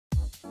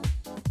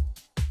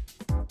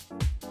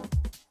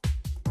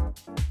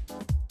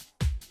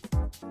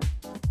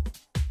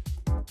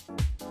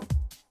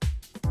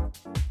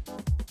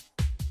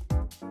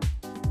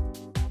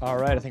All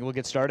right, I think we'll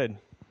get started.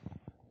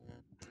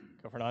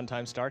 Go for an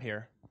on-time start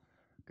here.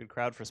 Good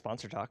crowd for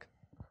sponsor talk.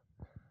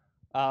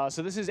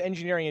 So this is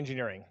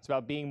engineering. It's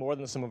about being more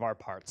than the sum of our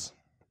parts.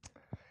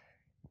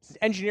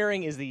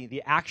 Engineering is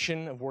the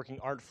action of working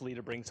artfully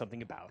to bring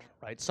something about,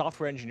 right?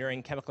 Software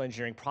engineering, chemical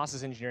engineering,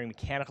 process engineering,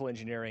 mechanical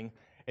engineering.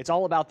 It's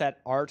all about that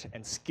art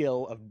and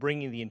skill of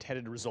bringing the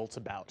intended results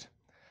about.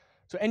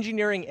 So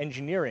engineering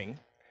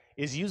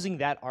is using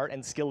that art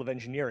and skill of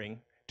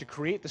engineering to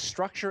create the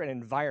structure and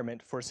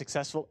environment for a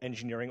successful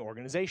engineering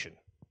organization.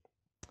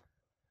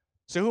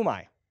 So who am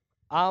I?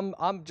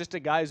 I'm just a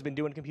guy who's been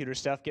doing computer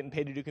stuff, getting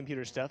paid to do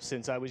computer stuff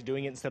since I was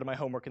doing it instead of my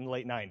homework in the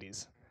late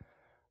 90s.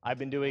 I've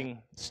been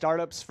doing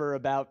startups for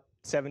about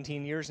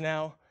 17 years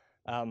now,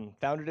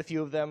 founded a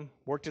few of them,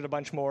 worked at a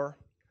bunch more.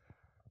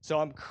 So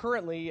I'm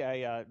currently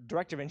a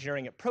director of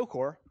engineering at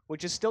Procore,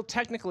 which is still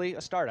technically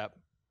a startup.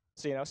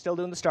 So, still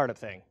doing the startup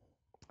thing.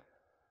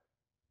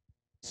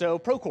 So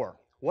Procore,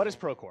 what is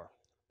Procore?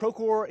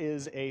 Procore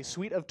is a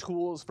suite of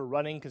tools for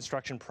running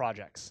construction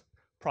projects.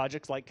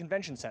 Projects like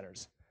convention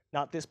centers.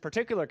 Not this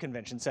particular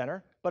convention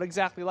center, but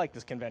exactly like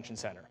this convention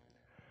center.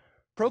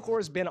 Procore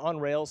has been on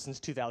Rails since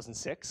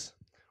 2006.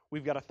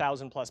 We've got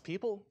 1,000+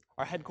 people.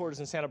 Our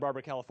headquarters in Santa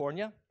Barbara,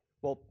 California.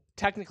 Well,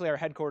 technically our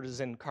headquarters is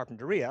in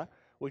Carpinteria,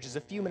 which is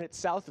a few minutes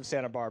south of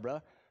Santa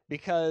Barbara,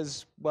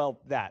 because, well,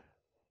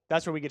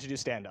 that's where we get to do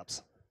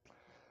stand-ups.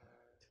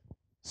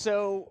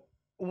 So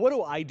what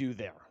do I do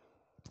there?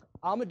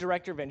 I'm a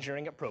director of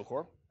engineering at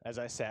Procore, as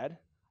I said.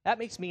 That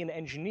makes me an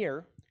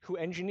engineer who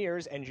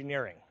engineers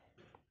engineering.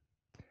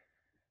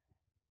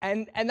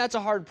 And that's a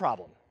hard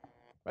problem,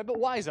 right? But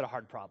why is it a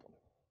hard problem?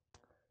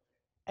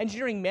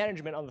 Engineering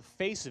management, on the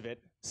face of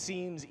it,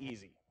 seems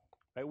easy,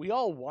 right? We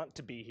all want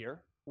to be here.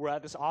 We're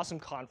at this awesome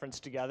conference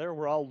together.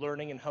 We're all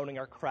learning and honing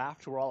our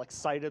craft. We're all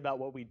excited about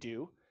what we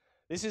do.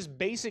 This is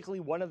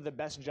basically one of the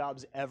best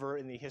jobs ever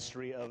in the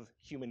history of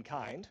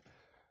humankind.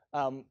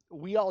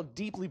 We all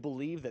deeply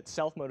believe that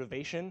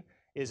self-motivation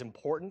is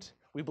important.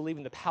 We believe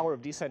in the power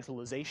of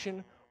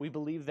decentralization. We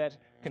believe that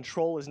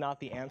control is not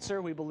the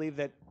answer. We believe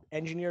that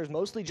engineers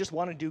mostly just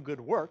want to do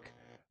good work.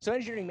 So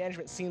engineering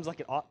management seems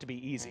like it ought to be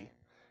easy.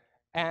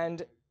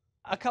 And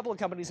a couple of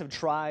companies have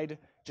tried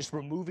just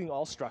removing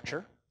all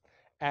structure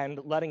and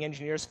letting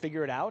engineers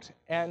figure it out,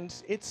 and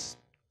it's,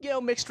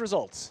 mixed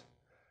results.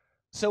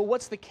 So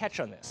what's the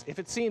catch on this?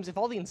 If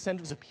all the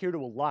incentives appear to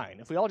align,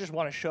 if we all just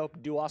want to show up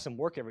and do awesome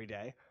work every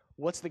day,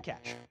 what's the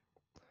catch?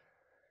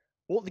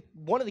 Well,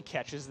 one of the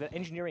catches is that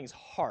engineering is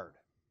hard,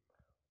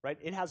 right?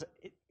 It has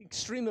an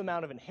extreme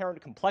amount of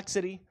inherent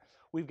complexity.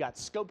 We've got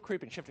scope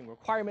creep and shifting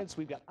requirements.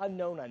 We've got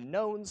unknown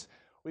unknowns.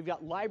 We've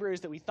got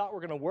libraries that we thought were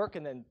going to work,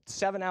 and then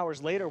 7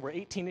 hours later, we're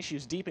 18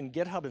 issues deep in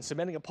GitHub and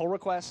submitting a pull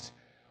request.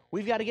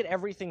 We've got to get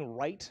everything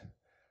right,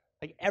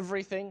 like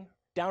everything,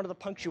 down to the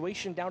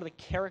punctuation, down to the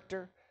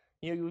character.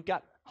 We've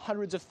got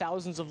hundreds of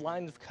thousands of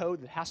lines of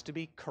code that has to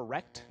be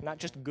correct, not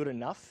just good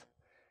enough.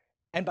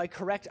 And by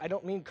correct, I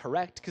don't mean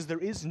correct, because there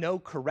is no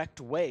correct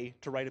way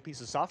to write a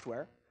piece of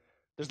software.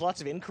 There's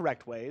lots of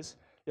incorrect ways.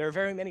 There are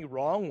very many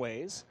wrong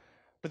ways,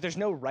 but there's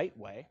no right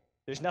way.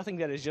 There's nothing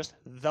that is just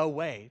the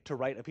way to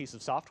write a piece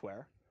of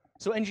software.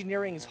 So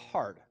engineering is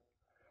hard.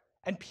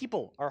 And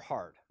people are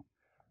hard.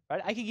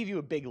 Right? I could give you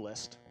a big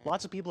list.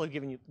 Lots of people have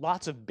given you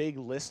lots of big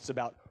lists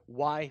about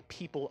why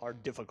people are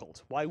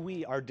difficult, why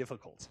we are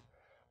difficult.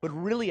 But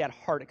really at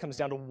heart, it comes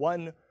down to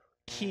one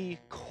key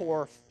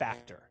core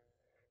factor.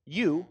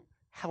 You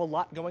have a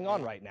lot going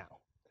on right now.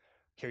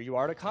 Here you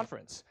are at a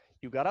conference.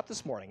 You got up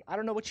this morning. I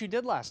don't know what you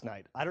did last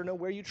night. I don't know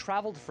where you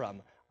traveled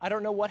from. I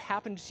don't know what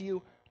happened to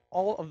you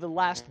all of the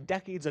last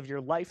decades of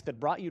your life that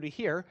brought you to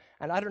here,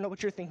 and I don't know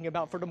what you're thinking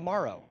about for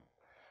tomorrow.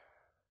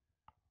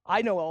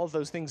 I know all of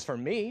those things for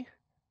me,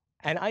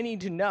 and I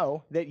need to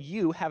know that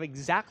you have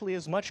exactly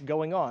as much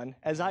going on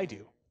as I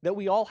do, that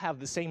we all have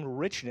the same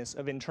richness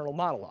of internal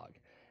monologue.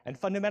 And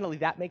fundamentally,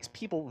 that makes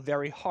people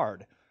very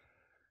hard.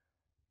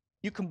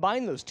 You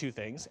combine those two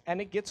things,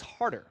 and it gets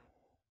harder.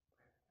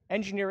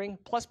 Engineering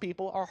plus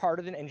people are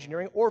harder than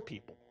engineering or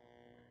people.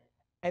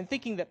 And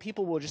thinking that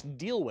people will just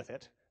deal with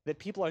it, that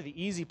people are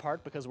the easy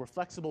part because we're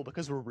flexible,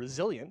 because we're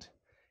resilient,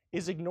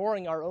 is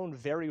ignoring our own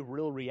very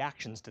real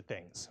reactions to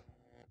things.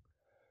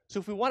 So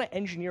if we want to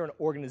engineer an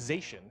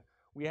organization,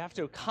 we have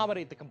to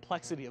accommodate the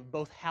complexity of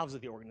both halves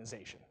of the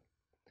organization.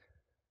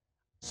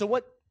 So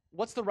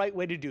what's the right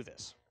way to do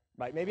this?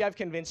 Right? Maybe I've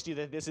convinced you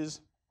that this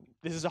is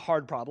a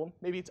hard problem.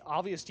 Maybe it's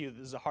obvious to you that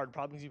this is a hard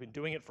problem because you've been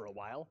doing it for a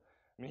while.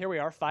 I mean, here we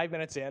are, 5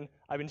 minutes in.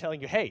 I've been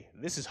telling you, hey,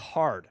 this is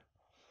hard.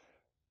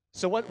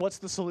 So what's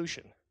the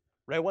solution?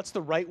 Right? What's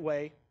the right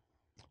way?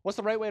 What's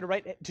the right way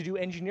to do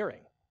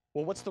engineering?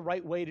 Well, what's the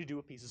right way to do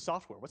a piece of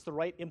software? What's the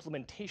right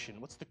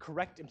implementation? What's the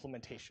correct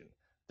implementation?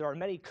 There are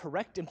many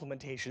correct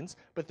implementations,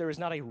 but there is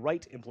not a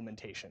right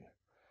implementation.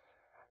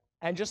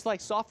 And just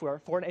like software,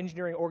 for an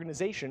engineering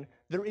organization,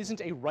 there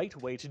isn't a right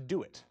way to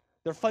do it.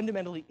 There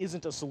fundamentally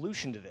isn't a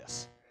solution to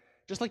this.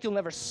 Just like you'll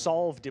never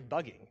solve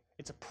debugging,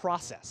 it's a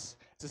process.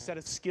 It's a set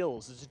of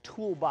skills. It's a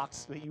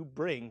toolbox that you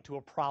bring to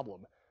a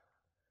problem.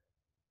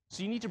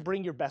 So you need to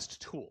bring your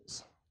best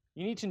tools.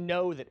 You need to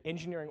know that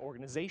engineering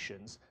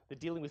organizations, that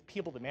dealing with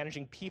people, that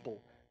managing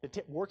people,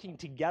 that working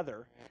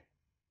together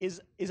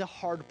is a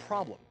hard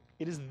problem.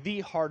 It is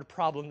the hard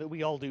problem that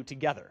we all do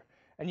together.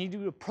 And you need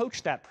to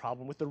approach that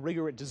problem with the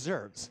rigor it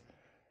deserves.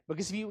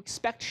 Because if you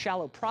expect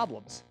shallow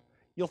problems,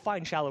 you'll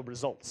find shallow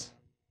results.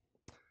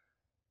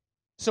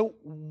 So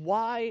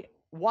why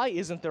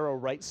isn't there a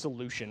right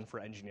solution for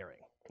engineering?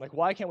 Like,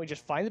 why can't we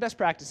just find the best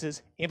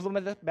practices,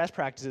 implement the best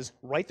practices,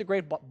 write the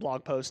great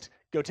blog post,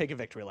 go take a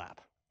victory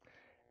lap?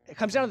 It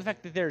comes down to the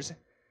fact that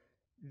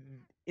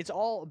it's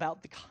all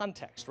about the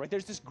context, right?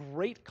 There's this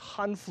great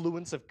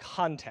confluence of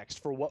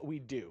context for what we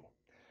do.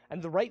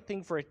 And the right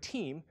thing for a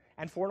team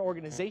and for an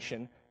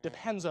organization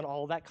depends on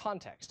all of that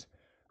context.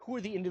 Who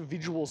are the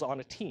individuals on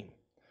a team?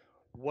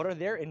 What are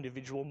their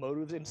individual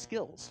motives and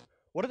skills?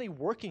 What are they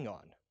working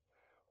on?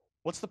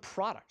 What's the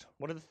product?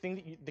 What are the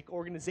things that the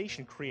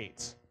organization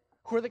creates?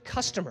 Who are the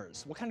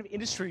customers? What kind of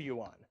industry are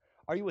you on?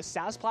 Are you a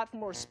SaaS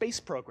platform or a space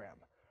program?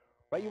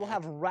 Right? You will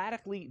have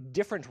radically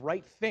different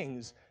right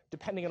things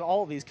depending on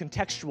all of these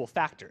contextual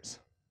factors.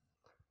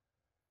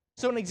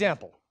 So an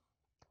example,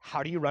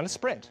 how do you run a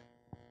sprint?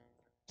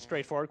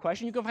 Straightforward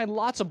question. You can find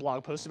lots of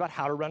blog posts about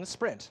how to run a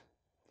sprint.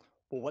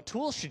 Well, what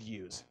tools should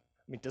you use?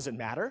 I mean, does it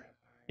matter?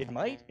 It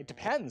might. It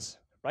depends,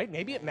 right?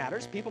 Maybe it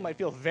matters. People might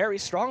feel very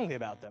strongly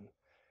about them.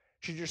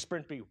 Should your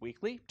sprint be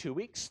weekly, 2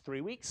 weeks,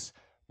 3 weeks,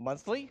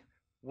 monthly?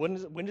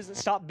 When does it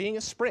stop being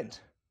a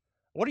sprint?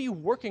 What are you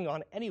working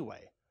on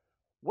anyway?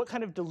 What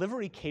kind of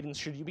delivery cadence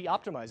should you be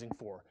optimizing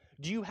for?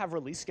 Do you have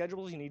release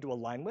schedules you need to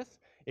align with?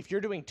 If you're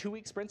doing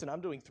 2-week sprints and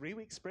I'm doing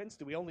 3-week sprints,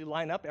 do we only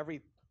line up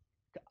every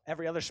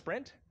other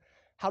sprint?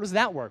 How does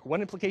that work?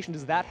 What implication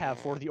does that have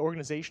for the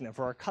organization and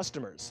for our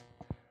customers?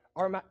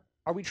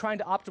 Are we trying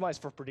to optimize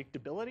for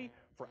predictability,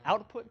 for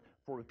output,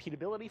 for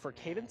repeatability, for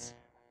cadence?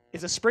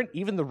 Is a sprint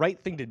even the right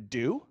thing to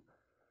do?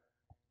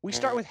 We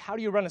start with how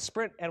do you run a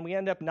sprint, and we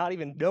end up not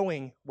even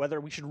knowing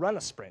whether we should run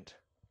a sprint.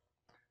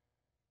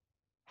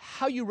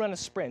 How you run a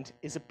sprint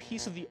is a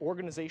piece of the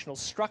organizational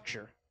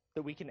structure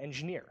that we can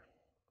engineer.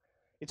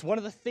 It's one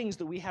of the things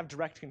that we have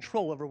direct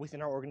control over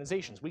within our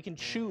organizations. We can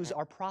choose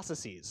our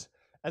processes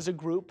as a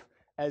group,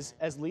 as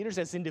leaders,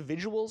 as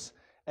individuals,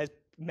 as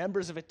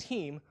members of a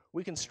team.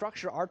 We can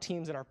structure our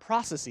teams and our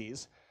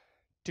processes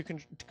to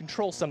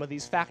control some of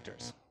these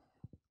factors.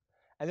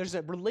 And there's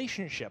a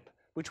relationship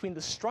between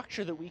the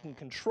structure that we can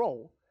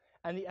control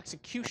and the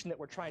execution that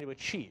we're trying to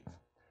achieve.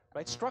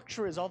 Right?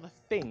 Structure is all the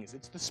things.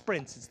 It's the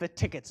sprints, it's the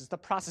tickets, it's the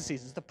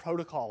processes, it's the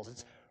protocols,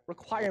 it's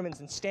requirements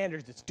and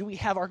standards. It's do we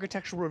have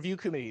architectural review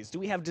committees? Do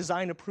we have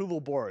design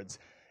approval boards?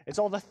 It's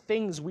all the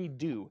things we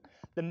do,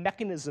 the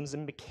mechanisms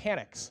and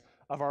mechanics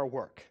of our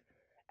work.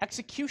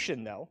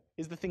 Execution, though,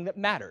 is the thing that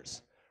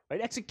matters.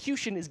 Right?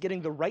 Execution is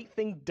getting the right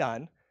thing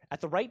done at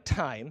the right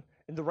time,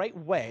 in the right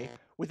way,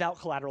 without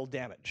collateral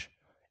damage.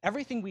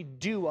 Everything we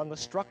do on the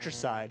structure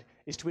side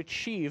is to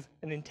achieve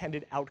an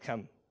intended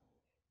outcome.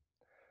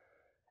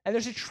 And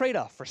there's a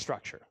trade-off for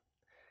structure.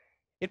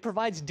 It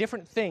provides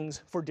different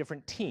things for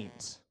different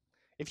teams.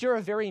 If you're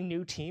a very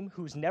new team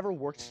who's never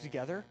worked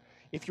together,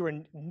 if you're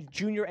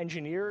junior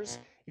engineers,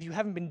 if you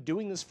haven't been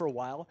doing this for a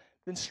while,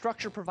 then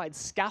structure provides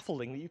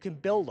scaffolding that you can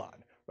build on,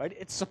 right?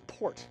 It's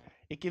support.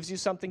 It gives you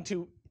something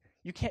to,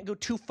 you can't go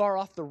too far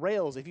off the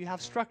rails if you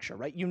have structure,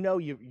 right? You know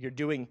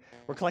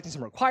we're collecting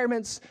some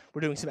requirements,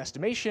 we're doing some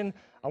estimation,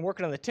 I'm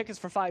working on the tickets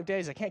for 5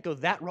 days, I can't go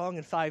that wrong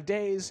in 5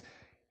 days.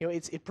 You know,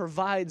 it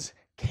provides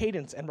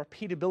cadence and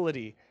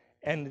repeatability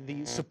and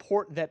the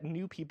support that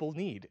new people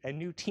need and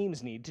new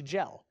teams need to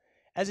gel.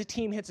 As a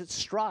team hits its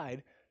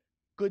stride,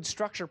 good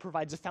structure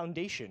provides a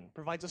foundation,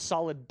 provides a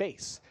solid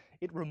base.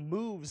 It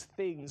removes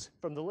things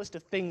from the list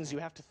of things you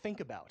have to think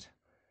about.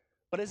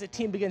 But as a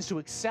team begins to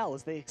excel,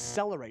 as they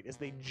accelerate, as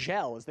they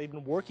gel, as they've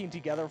been working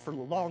together for a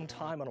long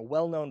time on a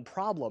well-known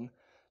problem,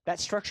 that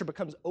structure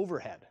becomes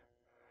overhead.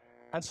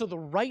 And so the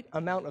right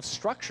amount of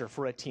structure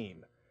for a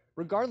team,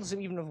 regardless of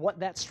even of what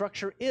that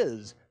structure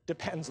is,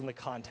 depends on the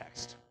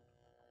context.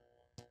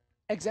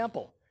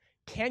 Example,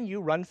 can you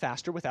run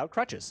faster without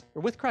crutches,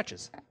 or with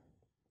crutches?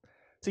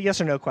 It's a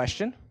yes or no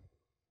question.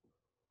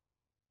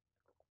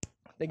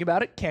 Think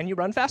about it, can you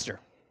run faster?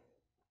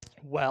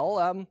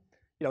 Well,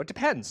 it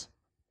depends.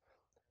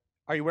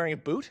 Are you wearing a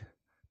boot?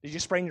 Did you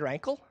sprain your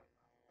ankle?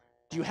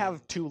 Do you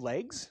have 2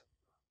 legs?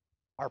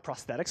 Are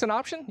prosthetics an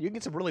option? You can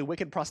get some really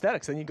wicked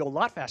prosthetics, then you go a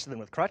lot faster than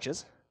with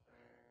crutches.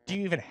 Do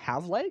you even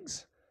have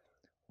legs?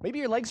 Maybe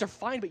your legs are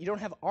fine, but you don't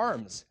have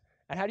arms.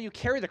 And how do you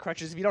carry the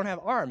crutches if you don't have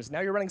arms?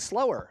 Now you're running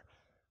slower,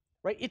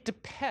 right? It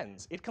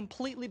depends. It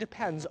completely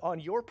depends on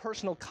your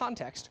personal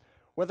context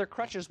whether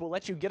crutches will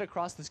let you get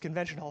across this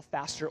convention hall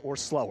faster or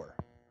slower.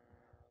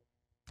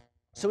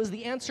 So is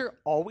the answer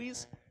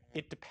always,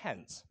 it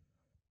depends?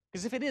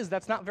 Because if it is,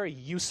 that's not very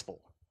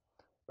useful,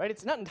 right?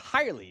 It's not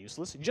entirely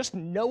useless. Just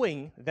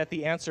knowing that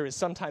the answer is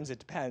sometimes it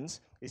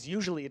depends, is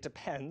usually it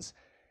depends.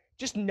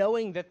 Just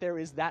knowing that there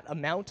is that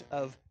amount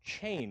of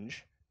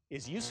change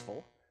is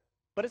useful,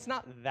 but it's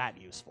not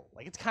that useful.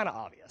 Like, it's kind of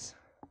obvious.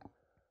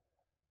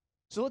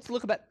 So let's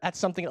look at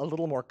something a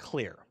little more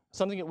clear,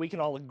 something that we can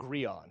all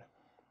agree on.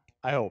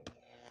 I hope.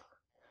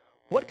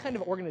 What kind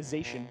of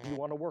organization do you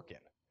want to work in?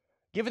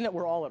 Given that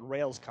we're all at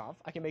RailsConf,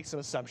 I can make some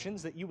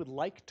assumptions that you would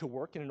like to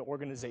work in an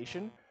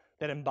organization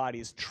that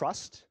embodies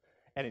trust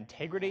and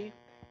integrity,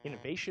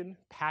 innovation,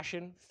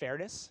 passion,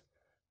 fairness.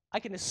 I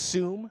can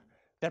assume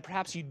that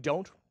perhaps you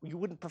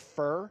wouldn't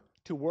prefer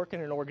to work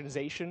in an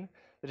organization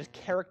that is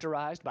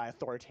characterized by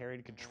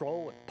authoritarian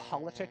control and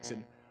politics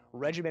and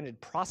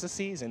regimented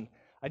processes and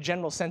a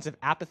general sense of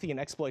apathy and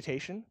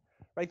exploitation.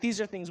 Right?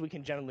 These are things we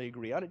can generally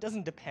agree on. It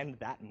doesn't depend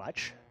that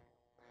much.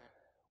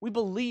 We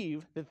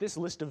believe that this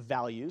list of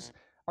values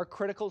are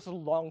critical to the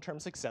long-term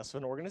success of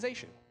an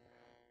organization.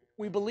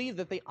 We believe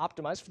that they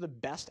optimize for the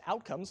best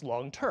outcomes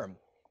long-term.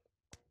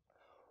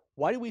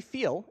 Why do we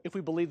feel, if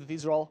we believe that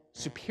these are all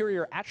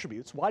superior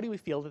attributes, why do we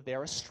feel that they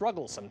are a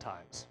struggle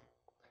sometimes?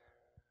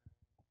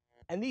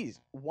 And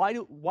why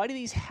do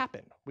these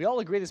happen? We all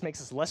agree this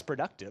makes us less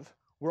productive.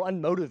 We're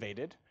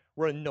unmotivated.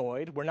 We're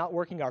annoyed. We're not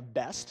working our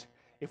best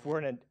if we're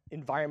in an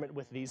environment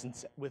with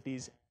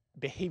these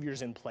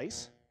behaviors in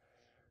place.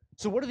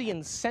 So what are the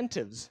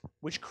incentives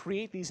which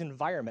create these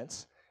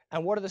environments,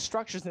 and what are the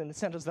structures and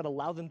incentives that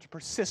allow them to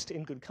persist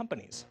in good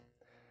companies?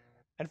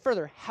 And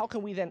further, how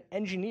can we then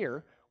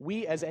engineer,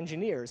 we as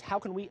engineers, how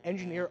can we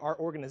engineer our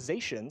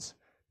organizations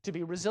to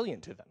be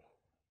resilient to them?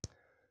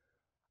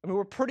 I mean,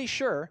 we're pretty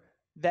sure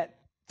that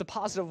the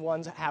positive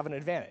ones have an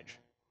advantage.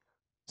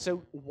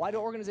 So why do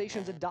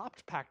organizations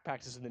adopt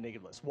practices in the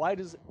negative list? Why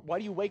do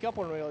you wake up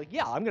one day like,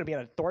 yeah, I'm going to be an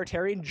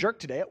authoritarian jerk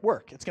today at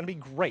work. It's going to be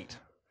great.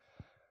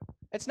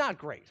 It's not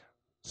great.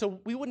 So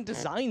we wouldn't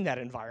design that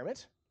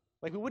environment.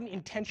 Like, we wouldn't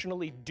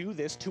intentionally do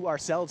this to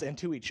ourselves and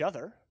to each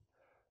other.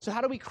 So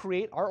how do we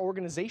create our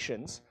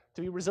organizations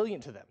to be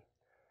resilient to them?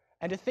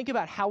 And to think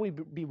about how we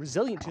be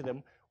resilient to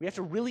them, we have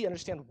to really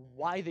understand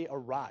why they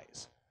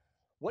arise.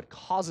 What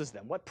causes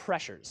them? What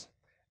pressures?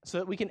 So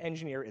that we can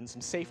engineer in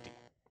some safety.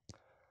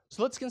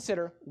 So let's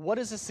consider, what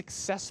is a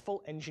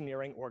successful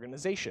engineering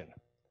organization?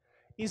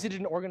 Is it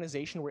an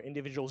organization where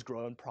individuals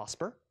grow and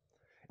prosper?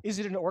 Is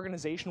it an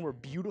organization where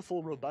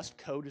beautiful, robust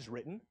code is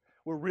written,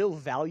 where real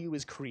value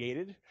is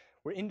created,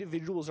 where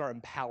individuals are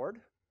empowered?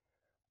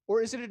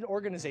 Or is it an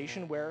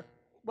organization where,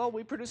 well,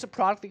 we produce a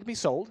product that can be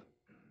sold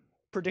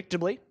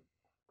predictably,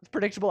 with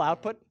predictable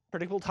output,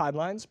 predictable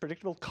timelines,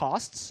 predictable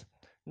costs,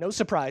 no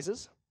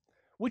surprises?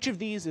 Which of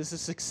these is a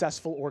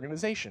successful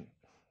organization?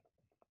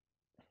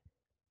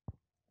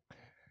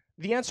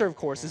 The answer, of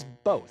course, is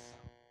both.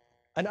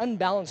 An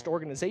unbalanced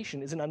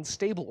organization is an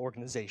unstable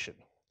organization.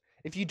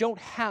 If you don't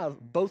have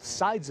both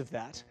sides of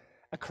that,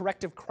 a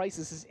corrective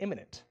crisis is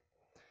imminent.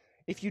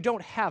 If you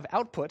don't have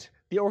output,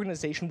 the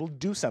organization will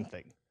do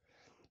something.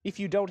 If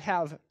you don't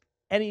have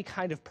any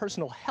kind of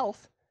personal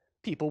health,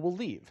 people will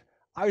leave.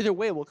 Either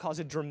way will cause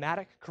a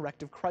dramatic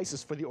corrective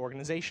crisis for the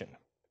organization.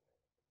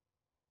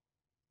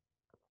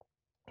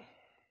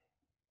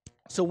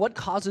 So what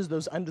causes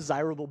those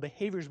undesirable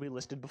behaviors we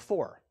listed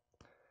before?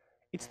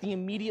 It's the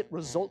immediate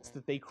results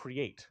that they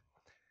create.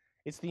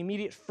 It's the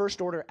immediate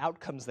first-order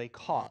outcomes they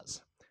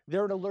cause.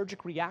 They're an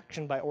allergic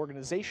reaction by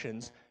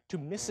organizations to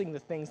missing the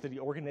things that the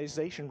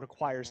organization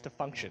requires to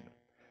function,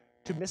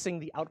 to missing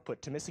the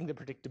output, to missing the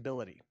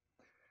predictability.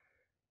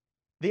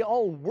 They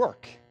all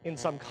work in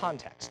some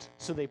context,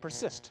 so they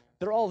persist.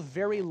 They're all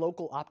very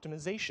local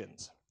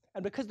optimizations.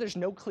 And because there's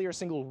no clear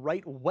single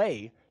right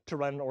way to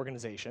run an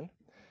organization,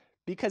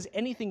 because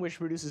anything which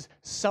produces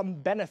some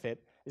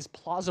benefit is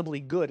plausibly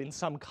good in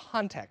some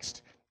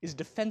context, is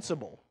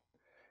defensible,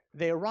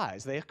 they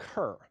arise, they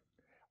occur.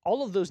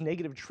 All of those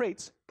negative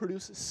traits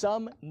produce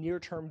some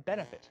near-term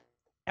benefit,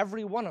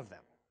 every one of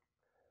them.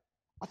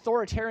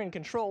 Authoritarian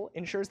control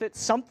ensures that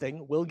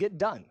something will get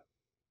done.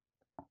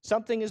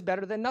 Something is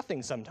better than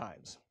nothing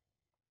sometimes.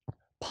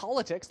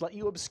 Politics let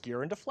you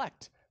obscure and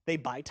deflect. They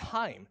buy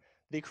time.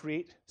 They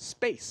create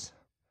space.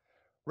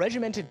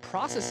 Regimented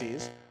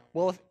processes,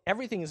 well, if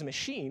everything is a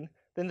machine,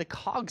 then the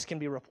cogs can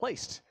be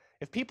replaced.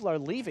 If people are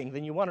leaving,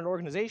 then you want an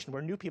organization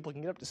where new people can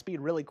get up to speed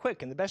really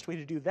quick, and the best way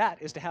to do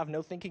that is to have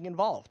no thinking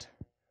involved.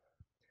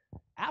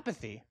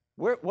 Apathy,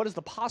 what is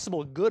the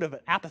possible good of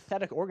an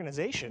apathetic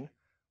organization?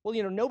 Well,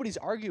 nobody's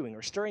arguing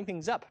or stirring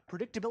things up.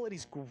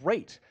 Predictability's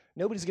great.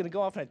 Nobody's going to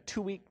go off on a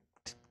 2-week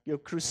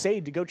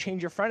crusade to go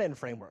change your front-end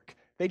framework.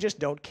 They just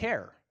don't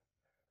care.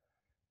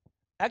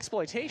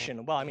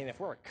 Exploitation, well, I mean, if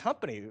we're a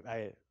company,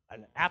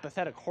 an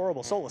apathetic,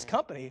 horrible, soulless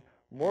company,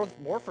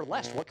 more for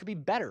less. What could be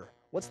better?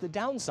 What's the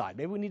downside?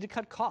 Maybe we need to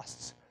cut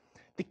costs.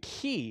 The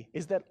key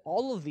is that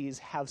all of these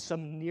have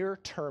some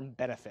near-term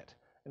benefit,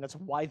 and that's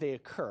why they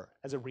occur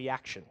as a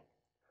reaction.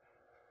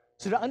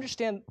 So to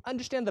understand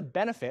the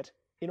benefit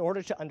in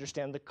order to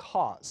understand the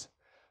cause.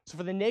 So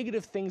for the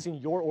negative things in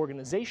your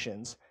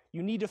organizations,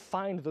 you need to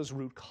find those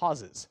root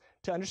causes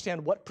to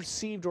understand what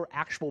perceived or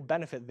actual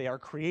benefit they are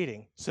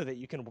creating so that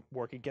you can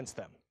work against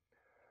them.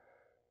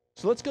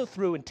 So let's go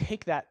through and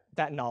take that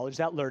knowledge,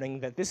 that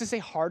learning, that this is a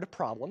hard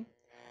problem,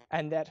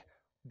 and that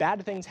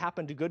bad things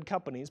happen to good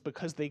companies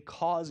because they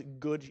cause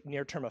good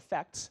near-term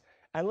effects,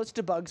 and let's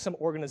debug some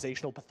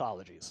organizational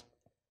pathologies.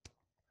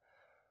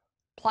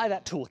 apply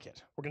that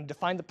toolkit. We're going to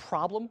define the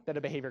problem that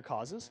a behavior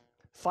causes,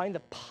 find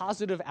the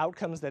positive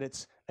outcomes that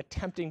it's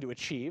attempting to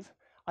achieve,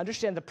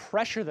 understand the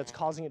pressure that's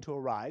causing it to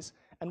arise,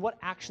 and what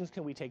actions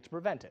can we take to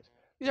prevent it.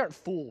 These aren't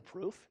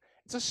foolproof.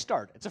 It's a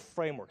start. It's a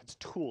framework. It's a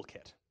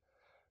toolkit.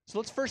 So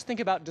let's first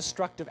think about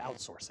destructive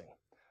outsourcing.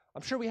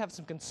 I'm sure we have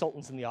some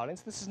consultants in the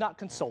audience. This is not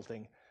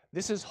consulting.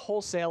 This is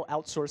wholesale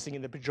outsourcing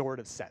in the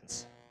pejorative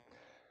sense.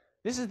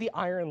 This is the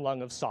iron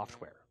lung of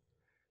software.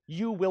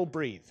 You will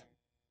breathe.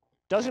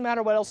 Doesn't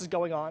matter what else is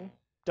going on.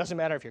 Doesn't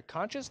matter if you're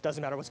conscious.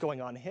 Doesn't matter what's going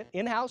on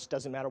in-house.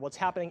 Doesn't matter what's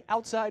happening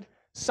outside.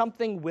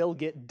 Something will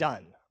get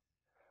done.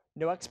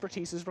 No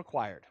expertise is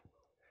required.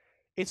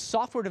 Its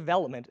software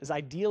development is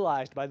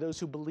idealized by those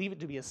who believe it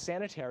to be a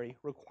sanitary,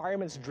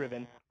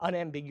 requirements-driven,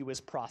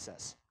 unambiguous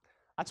process.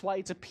 That's why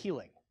it's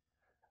appealing.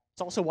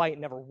 It's also why it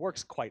never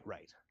works quite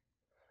right.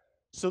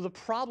 So the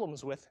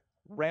problems with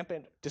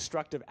rampant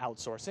destructive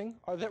outsourcing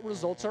are that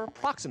results are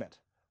approximate,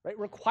 right?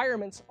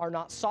 Requirements are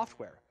not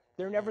software.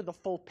 They're never the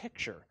full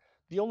picture.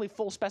 The only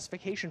full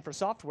specification for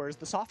software is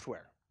the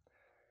software.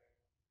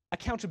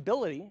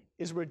 Accountability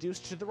is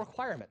reduced to the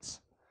requirements.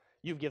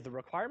 You give the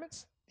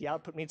requirements, the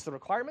output meets the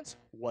requirements,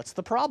 what's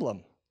the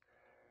problem?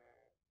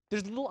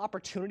 There's little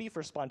opportunity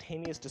for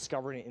spontaneous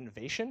discovery and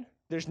innovation.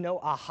 There's no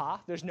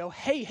aha, there's no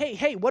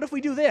hey, what if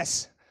we do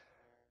this?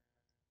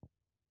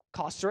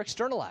 Costs are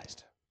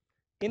externalized.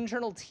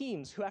 Internal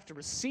teams who have to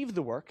receive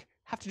the work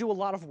have to do a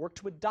lot of work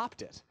to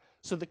adopt it.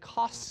 So the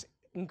costs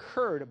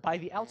incurred by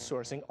the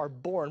outsourcing are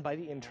borne by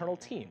the internal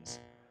teams.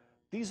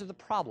 These are the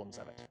problems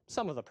of it,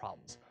 some of the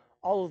problems.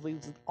 All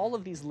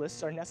of these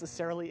lists are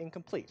necessarily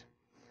incomplete.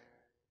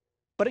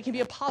 But it can be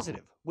a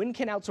positive. When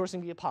can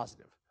outsourcing be a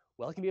positive?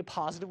 Well, it can be a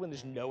positive when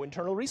there's no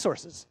internal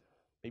resources.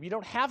 Maybe you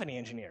don't have any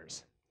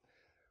engineers.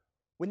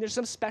 When there's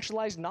some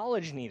specialized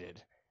knowledge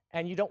needed,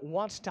 and you don't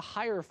want to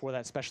hire for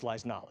that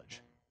specialized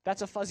knowledge.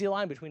 That's a fuzzy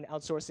line between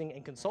outsourcing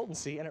and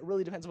consultancy, and it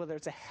really depends whether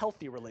it's a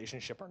healthy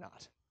relationship or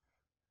not.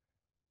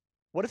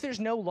 What if there's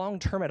no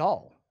long-term at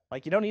all?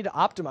 Like, you don't need to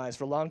optimize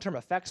for long-term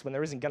effects when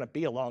there isn't going to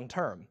be a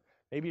long-term.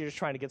 Maybe you're just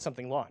trying to get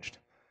something launched.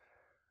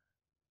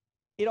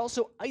 It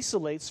also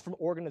isolates from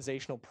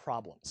organizational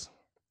problems.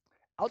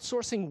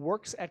 Outsourcing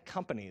works at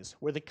companies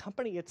where the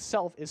company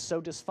itself is so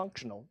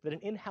dysfunctional that an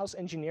in-house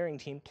engineering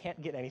team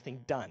can't get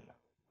anything done.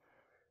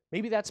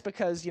 Maybe that's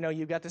because,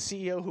 you've got the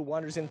CEO who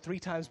wanders in 3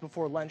 times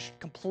before lunch,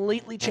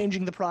 completely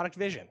changing the product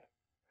vision.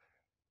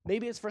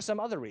 Maybe it's for some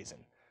other reason.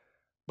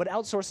 But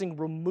outsourcing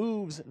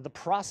removes the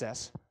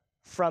process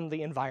from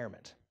the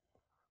environment.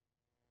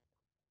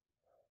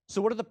 So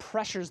what are the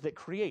pressures that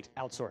create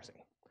outsourcing?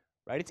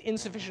 Right? It's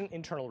insufficient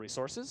internal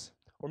resources,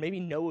 or maybe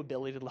no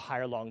ability to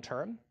hire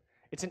long-term.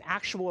 It's an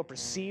actual or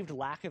perceived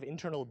lack of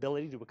internal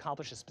ability to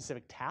accomplish a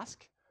specific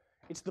task.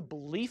 It's the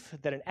belief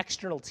that an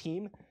external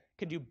team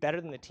can do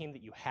better than the team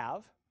that you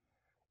have.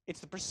 It's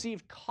the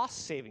perceived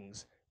cost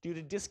savings due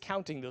to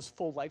discounting those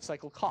full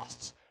lifecycle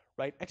costs,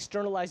 right?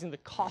 Externalizing the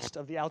cost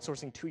of the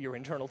outsourcing to your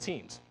internal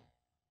teams.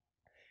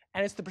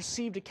 And it's the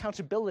perceived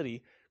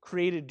accountability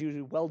created due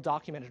to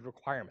well-documented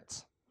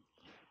requirements.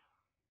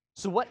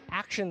 So what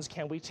actions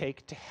can we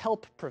take to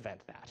help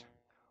prevent that?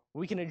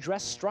 We can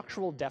address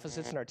structural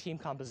deficits in our team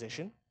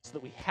composition so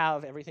that we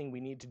have everything we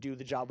need to do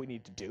the job we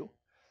need to do.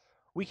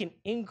 We can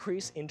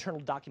increase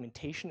internal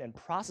documentation and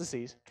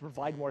processes to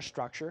provide more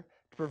structure,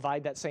 to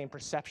provide that same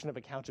perception of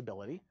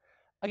accountability.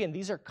 Again,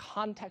 these are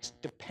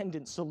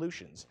context-dependent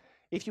solutions.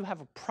 If you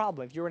have a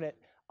problem, if you're in an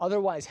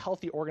otherwise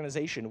healthy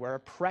organization where a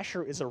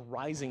pressure is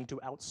arising to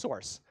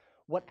outsource,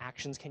 what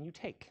actions can you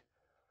take?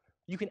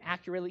 You can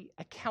accurately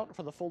account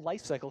for the full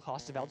lifecycle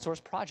cost of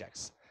outsourced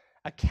projects.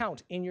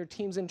 Account in your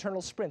team's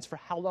internal sprints for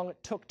how long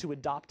it took to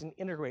adopt and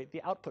integrate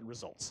the output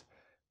results.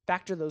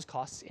 Factor those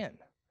costs in.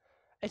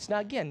 It's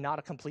not, again, not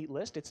a complete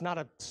list. It's not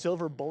a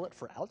silver bullet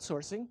for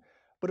outsourcing.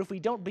 But if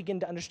we don't begin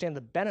to understand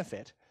the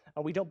benefit,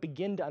 and we don't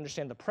begin to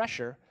understand the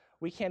pressure,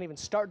 we can't even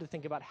start to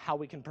think about how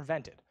we can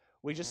prevent it.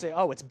 We just say,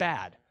 oh, it's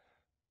bad.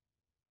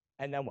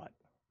 And then what?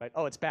 Right?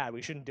 Oh, it's bad.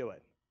 We shouldn't do it.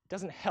 It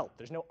doesn't help.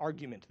 There's no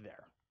argument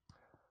there.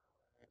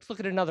 Let's look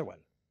at another one,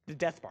 the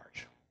death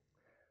march.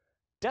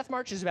 Death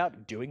march is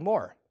about doing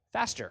more,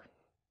 faster.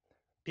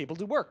 People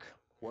do work.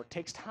 Work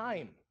takes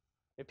time.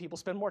 If people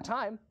spend more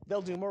time,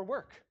 they'll do more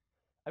work.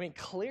 I mean,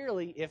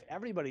 clearly, if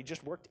everybody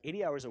just worked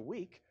 80 hours a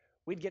week,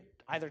 we'd get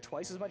either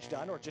twice as much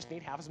done or just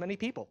need half as many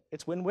people.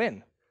 It's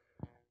win-win.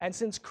 And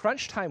since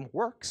crunch time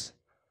works,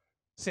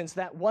 since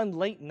that one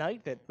late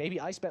night that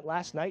maybe I spent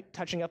last night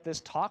touching up this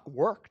talk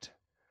worked,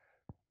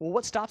 well,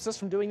 what stops us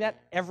from doing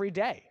that every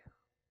day?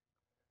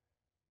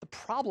 The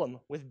problem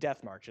with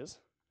death marches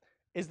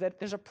is that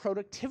there's a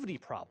productivity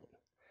problem,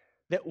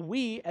 that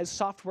we as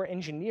software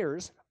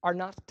engineers are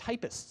not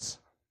typists.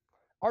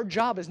 Our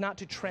job is not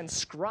to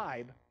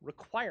transcribe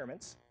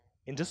requirements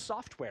into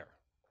software.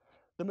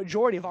 The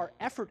majority of our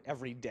effort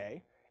every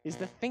day is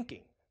the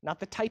thinking, not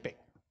the typing.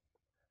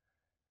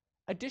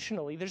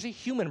 Additionally, there's a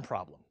human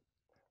problem.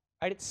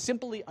 Right? It's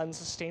simply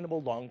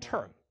unsustainable long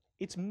term.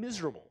 It's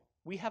miserable.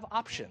 We have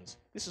options.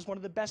 This is one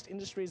of the best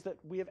industries that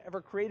we have ever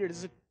created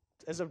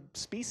as a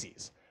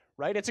species.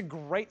 right? It's a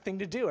great thing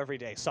to do every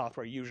day,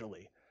 software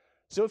usually.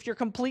 So if you're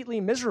completely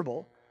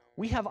miserable,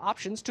 we have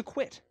options to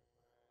quit.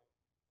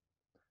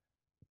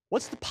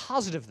 What's the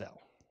positive though?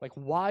 Like,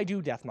 why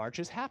do death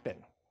marches happen?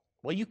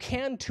 Well, you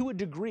can, to a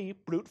degree,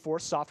 brute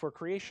force software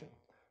creation.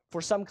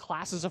 For some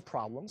classes of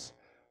problems,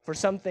 for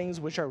some things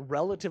which are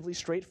relatively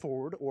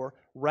straightforward or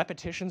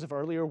repetitions of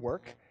earlier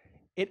work,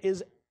 it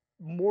is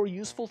more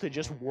useful to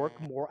just work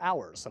more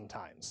hours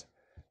sometimes.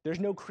 There's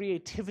no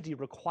creativity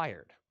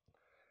required.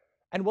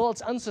 And while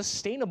it's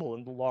unsustainable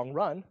in the long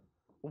run,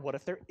 what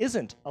if there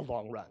isn't a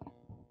long run?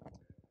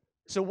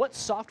 So what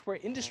software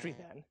industry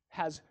then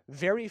has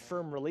very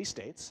firm release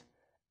dates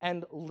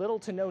and little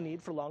to no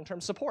need for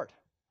long-term support?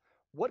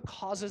 What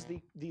causes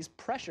these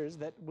pressures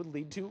that would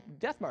lead to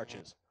death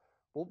marches?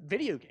 Well,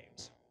 video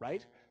games,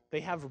 right?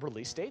 They have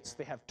release dates,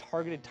 they have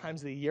targeted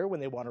times of the year when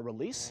they want to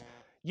release.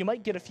 You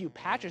might get a few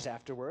patches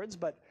afterwards,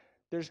 but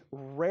there's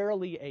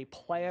rarely a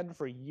plan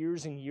for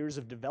years and years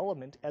of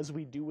development as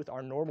we do with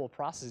our normal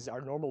processes,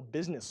 our normal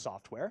business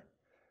software.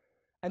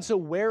 And so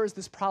where is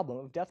this problem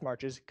of death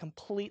marches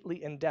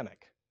completely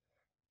endemic?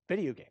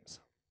 Video games.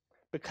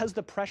 Because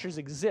the pressures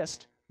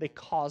exist, they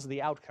cause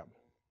the outcome.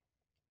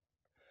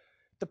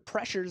 The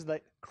pressures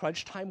that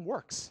crunch time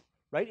works,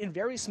 right? In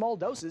very small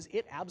doses,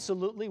 it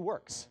absolutely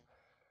works.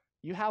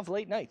 You have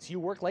late nights, you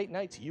work late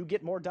nights, you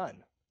get more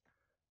done.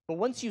 But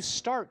once you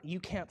start,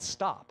 you can't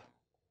stop,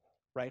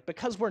 right?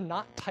 Because we're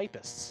not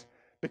typists,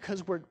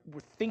 because we're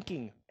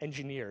thinking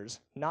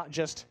engineers, not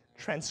just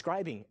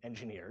transcribing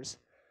engineers,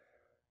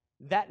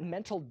 that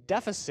mental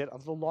deficit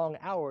of the long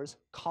hours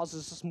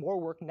causes us more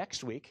work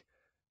next week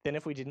than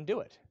if we didn't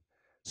do it.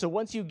 So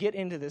once you get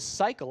into this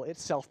cycle, it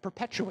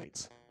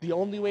self-perpetuates. The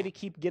only way to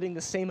keep getting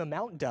the same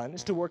amount done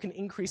is to work an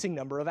increasing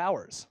number of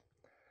hours.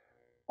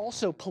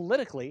 Also,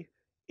 politically,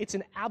 it's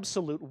an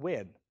absolute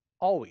win,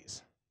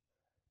 always.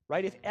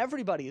 Right? If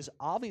everybody is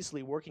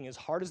obviously working as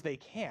hard as they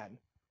can,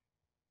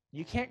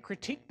 you can't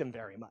critique them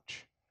very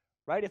much.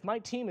 Right? If my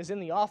team is in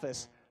the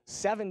office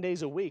 7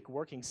 days a week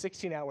working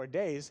 16-hour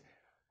days,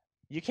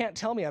 you can't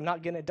tell me I'm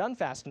not getting it done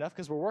fast enough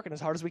because we're working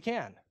as hard as we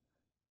can.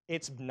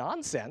 It's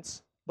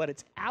nonsense, but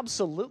it's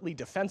absolutely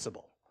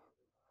defensible.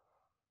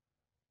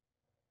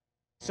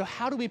 So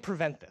how do we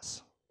prevent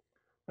this?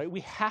 Right?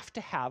 We have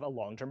to have a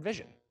long-term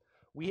vision.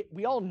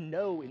 We all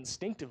know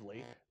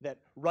instinctively that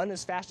run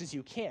as fast as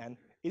you can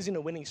isn't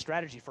a winning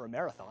strategy for a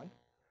marathon.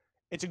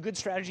 It's a good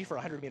strategy for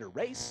a 100-meter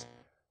race,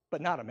 but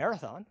not a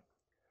marathon.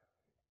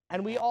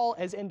 And we all,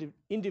 as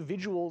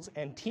individuals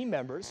and team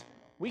members,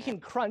 we can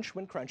crunch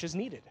when crunch is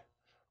needed,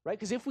 right?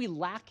 Because if we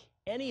lack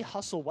any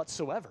hustle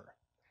whatsoever,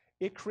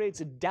 it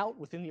creates a doubt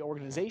within the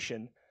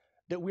organization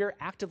that we're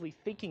actively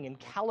thinking and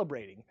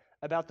calibrating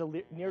about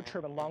the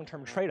near-term and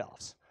long-term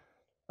trade-offs.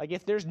 Like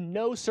if there's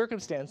no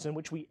circumstance in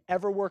which we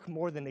ever work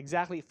more than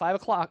exactly 5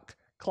 o'clock,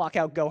 clock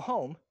out, go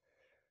home,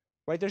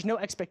 right? There's no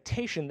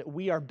expectation that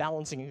we are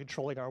balancing and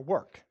controlling our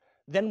work.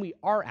 Then we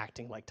are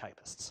acting like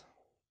typists.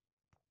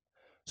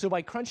 So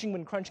by crunching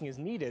when crunching is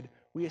needed,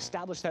 we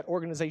establish that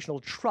organizational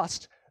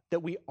trust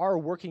that we are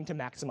working to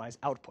maximize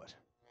output.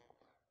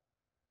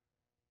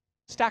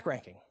 Stack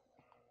ranking.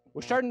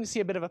 We're starting to see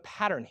a bit of a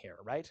pattern here,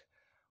 right?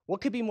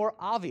 What could be more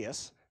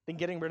obvious than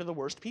getting rid of the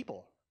worst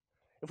people?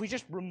 If we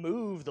just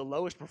remove the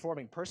lowest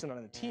performing person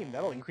on the team,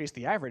 that'll increase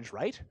the average,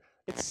 right?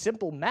 It's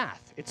simple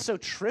math. It's so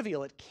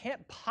trivial, it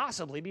can't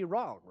possibly be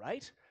wrong,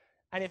 right?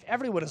 And if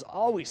everyone is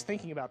always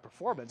thinking about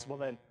performance, well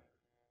then,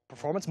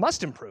 performance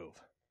must improve.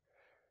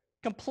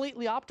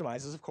 Completely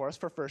optimizes, of course,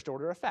 for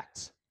first-order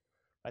effects.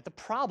 Right? The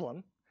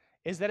problem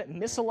is that it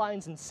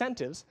misaligns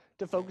incentives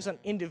to focus on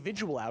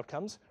individual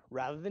outcomes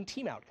rather than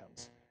team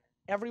outcomes.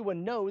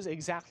 Everyone knows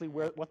exactly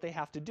what they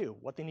have to do,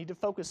 what they need to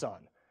focus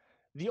on.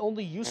 The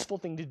only useful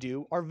thing to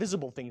do are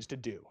visible things to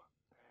do.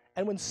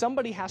 And when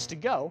somebody has to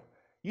go,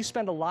 you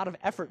spend a lot of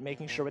effort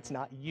making sure it's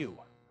not you.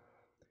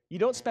 You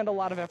don't spend a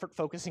lot of effort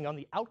focusing on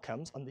the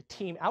outcomes, on the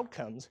team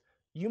outcomes.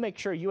 You make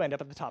sure you end up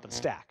at the top of the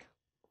stack.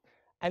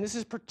 And this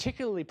is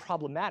particularly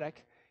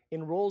problematic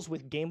in roles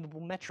with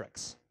gameable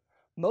metrics.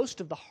 Most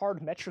of the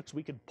hard metrics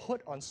we could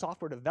put on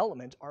software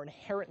development are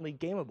inherently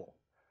gameable.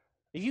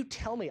 If you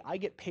tell me I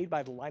get paid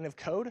by the line of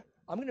code,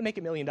 I'm going to make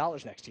 $1 million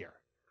next year.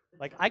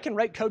 Like, I can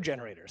write code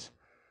generators.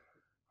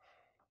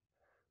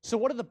 So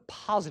what are the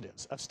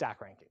positives of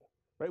stack ranking?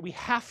 Right? We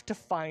have to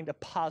find a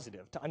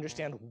positive to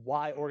understand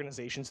why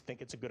organizations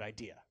think it's a good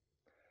idea.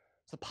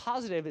 So the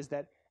positive is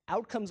that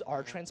outcomes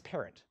are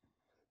transparent.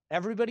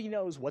 Everybody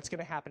knows what's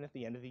going to happen at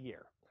the end of the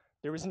year.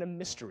 There isn't a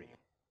mystery.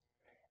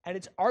 And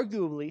it's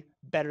arguably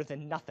better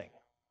than nothing.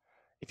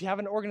 If you have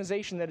an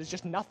organization that is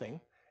just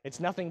nothing, it's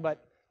nothing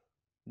but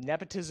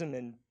nepotism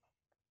and,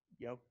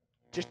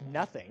 just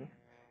nothing.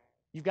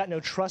 You've got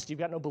no trust, you've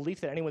got no belief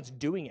that anyone's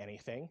doing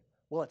anything.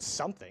 Well, it's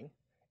something.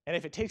 And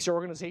if it takes your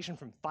organization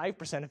from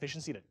 5%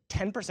 efficiency to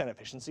 10%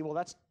 efficiency, well,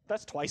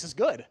 that's twice as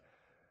good.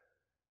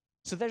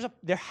 So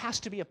there has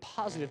to be a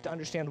positive to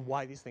understand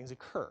why these things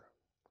occur.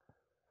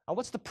 Now,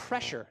 what's the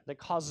pressure that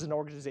causes an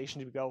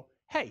organization to go,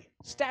 hey,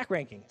 stack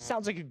ranking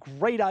sounds like a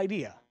great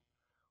idea?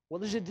 Well,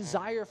 there's a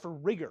desire for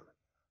rigor,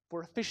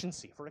 for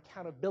efficiency, for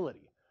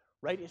accountability,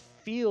 right? It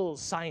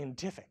feels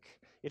scientific.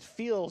 It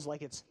feels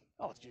like it's,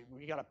 oh,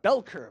 we got a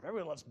bell curve.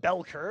 Everyone loves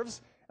bell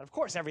curves. And of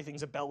course,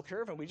 everything's a bell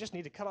curve, and we just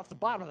need to cut off the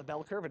bottom of the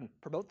bell curve and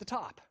promote the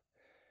top.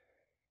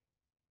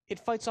 It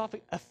fights off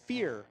a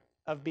fear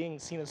of being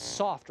seen as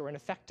soft or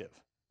ineffective,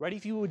 right?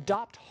 If you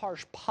adopt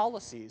harsh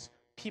policies,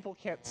 people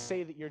can't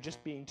say that you're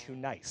just being too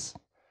nice,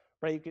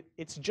 right?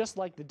 It's just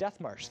like the Death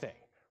March thing,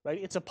 right?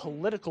 It's a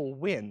political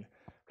win,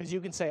 because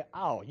you can say,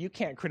 oh, you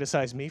can't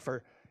criticize me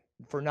for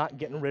not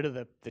getting rid of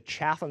the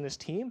chaff on this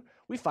team.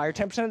 We fire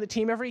 10% of the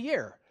team every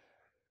year,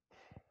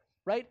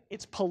 right?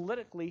 It's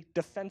politically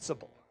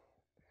defensible.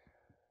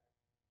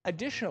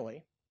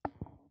 Additionally,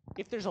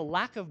 if there's a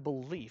lack of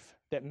belief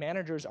that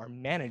managers are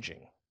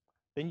managing,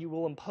 then you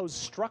will impose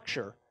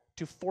structure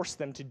to force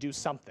them to do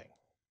something.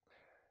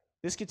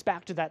 This gets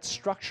back to that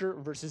structure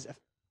versus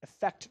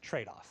effect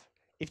trade-off.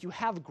 If you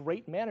have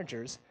great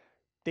managers,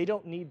 they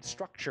don't need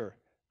structure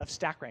of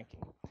stack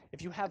ranking.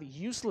 If you have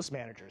useless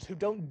managers who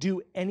don't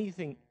do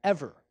anything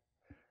ever,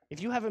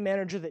 if you have a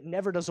manager that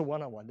never does a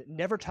one-on-one, that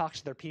never talks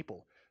to their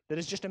people, that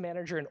is just a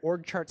manager in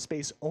org chart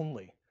space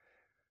only,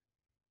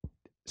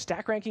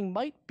 stack ranking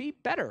might be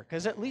better,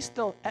 because at least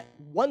they'll,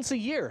 once a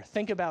year,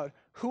 think about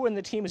who in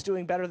the team is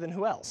doing better than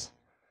who else.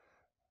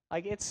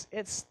 Like,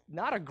 it's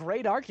not a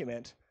great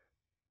argument,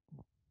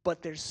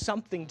 but there's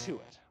something to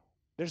it.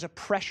 There's a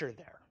pressure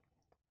there.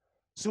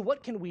 So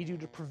what can we do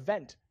to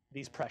prevent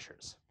these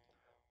pressures?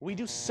 We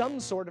do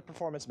some sort of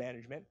performance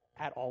management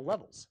at all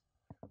levels,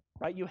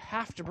 right? You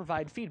have to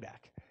provide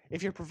feedback.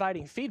 If you're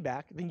providing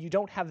feedback, then you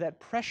don't have that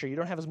pressure. You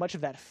don't have as much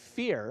of that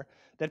fear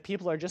that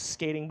people are just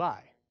skating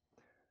by.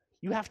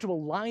 You have to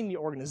align the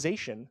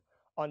organization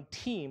on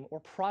team or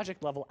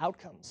project level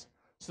outcomes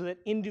so that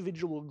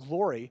individual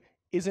glory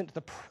isn't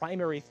the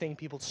primary thing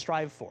people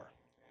strive for.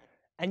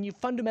 And you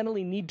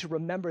fundamentally need to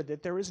remember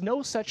that there is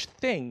no such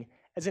thing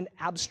as an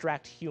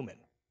abstract human.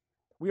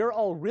 We are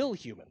all real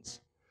humans,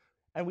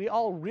 and we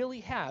all really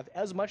have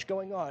as much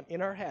going on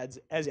in our heads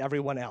as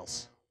everyone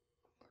else.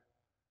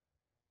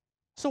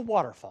 So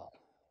waterfall,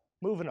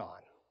 moving on.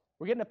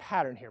 We're getting a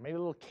pattern here, maybe a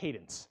little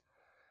cadence.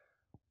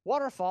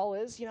 Waterfall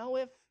is,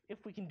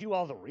 if we can do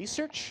all the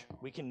research,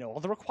 we can know all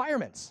the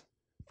requirements.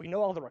 If we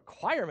know all the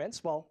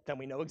requirements, well, then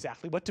we know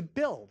exactly what to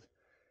build.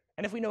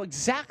 And if we know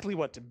exactly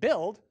what to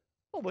build,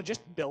 well, we'll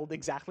just build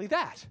exactly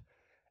that.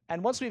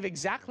 And once we've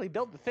exactly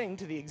built the thing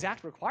to the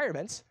exact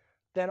requirements,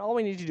 then all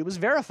we need to do is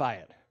verify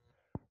it,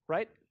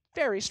 right?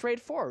 Very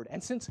straightforward.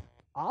 And since,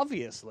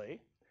 obviously,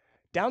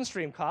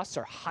 downstream costs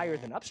are higher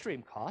than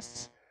upstream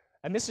costs,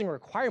 a missing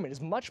requirement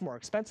is much more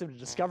expensive to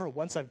discover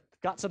once I've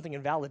got something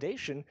in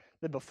validation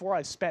than before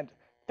I've spent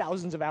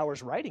thousands of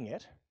hours writing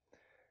it.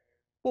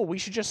 Well, we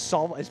should just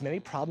solve as many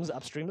problems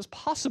upstream as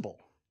possible.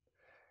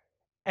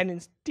 And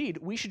indeed,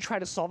 we should try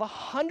to solve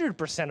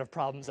 100% of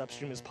problems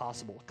upstream as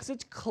possible, because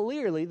it's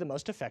clearly the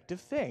most effective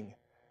thing.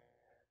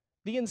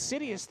 The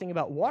insidious thing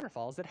about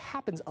waterfall is that it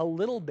happens a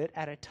little bit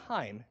at a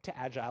time to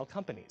agile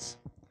companies.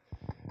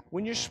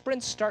 When your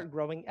sprints start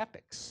growing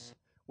epics,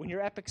 when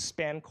your epics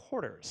span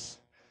quarters,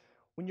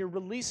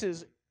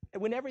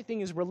 when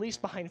everything is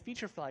released behind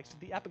feature flags,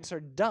 the epics are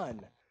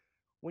done,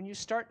 when you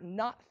start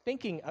not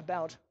thinking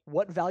about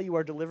what value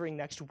we're delivering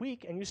next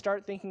week, and you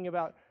start thinking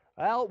about,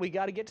 well, we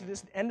got to get to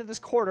this end of this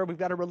quarter, we've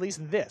got to release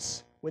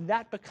this. When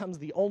that becomes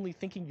the only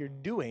thinking you're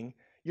doing,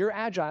 your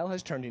agile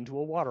has turned into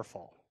a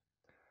waterfall.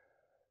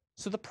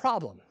 So the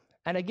problem,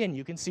 and again,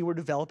 you can see we're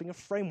developing a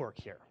framework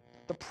here.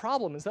 The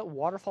problem is that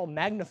waterfall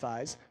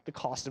magnifies the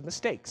cost of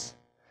mistakes.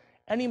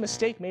 Any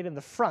mistake made in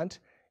the front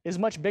is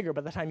much bigger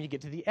by the time you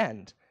get to the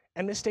end,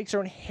 and mistakes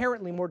are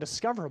inherently more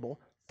discoverable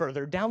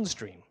further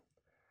downstream.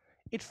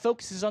 It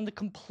focuses on the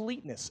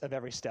completeness of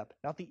every step,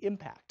 not the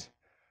impact.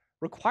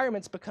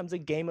 Requirements becomes a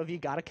game of you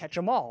gotta catch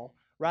them all,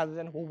 rather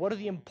than, well, what are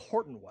the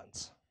important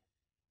ones?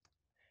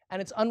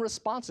 And it's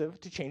unresponsive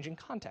to changing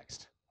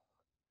context.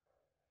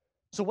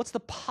 So what's the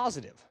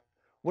positive?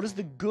 What is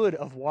the good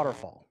of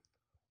waterfall?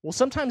 Well,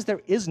 sometimes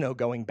there is no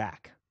going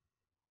back.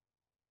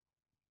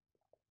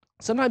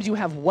 Sometimes you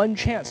have one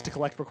chance to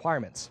collect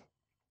requirements,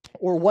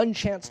 or one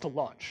chance to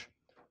launch,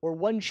 or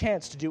one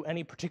chance to do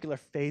any particular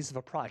phase of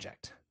a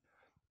project.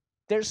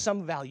 There's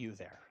some value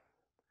there.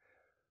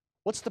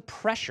 What's the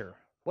pressure?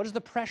 What is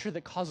the pressure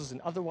that causes an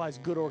otherwise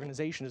good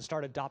organization to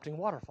start adopting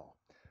waterfall?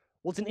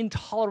 Well, it's an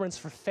intolerance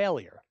for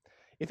failure.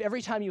 If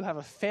every time you have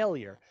a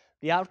failure,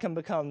 the outcome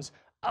becomes,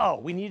 oh,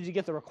 we needed to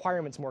get the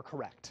requirements more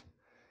correct.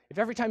 If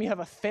every time you have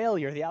a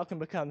failure, the outcome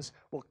becomes,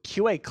 well,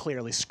 QA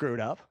clearly screwed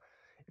up.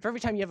 If every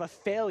time you have a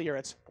failure,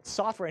 it's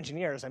software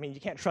engineers, you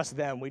can't trust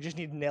them, we just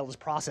need to nail this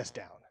process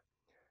down.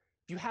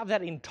 If you have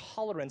that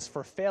intolerance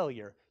for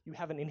failure, you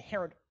have an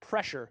inherent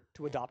pressure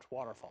to adopt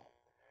waterfall.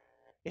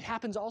 It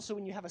happens also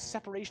when you have a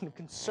separation of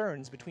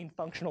concerns between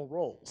functional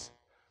roles.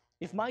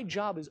 If my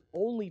job is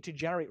only to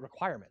generate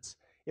requirements,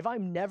 if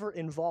I'm never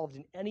involved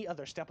in any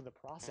other step of the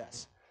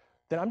process,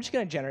 then I'm just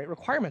going to generate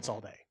requirements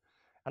all day.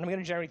 And I'm going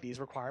to generate these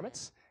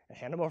requirements and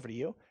hand them over to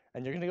you,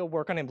 and you're going to go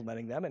work on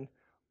implementing them. And,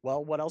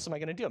 well, what else am I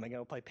going to do? Am I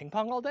going to play ping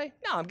pong all day?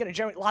 No, I'm going to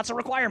generate lots of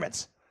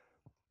requirements.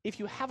 if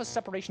you have a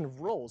separation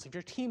of roles, if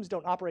your teams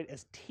don't operate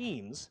as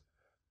teams,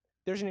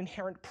 there's an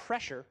inherent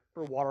pressure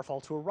for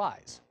waterfall to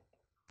arise.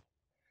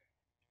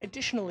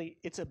 Additionally,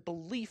 it's a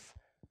belief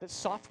that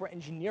software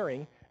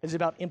engineering is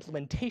about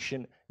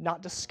implementation,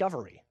 not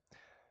discovery.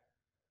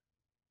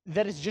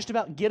 That it's just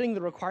about getting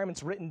the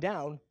requirements written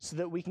down so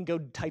that we can go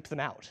type them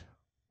out,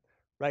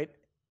 right?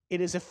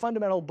 It is a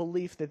fundamental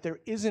belief that there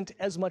isn't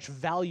as much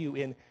value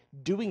in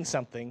doing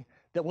something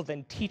that will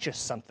then teach us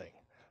something,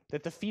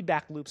 that the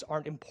feedback loops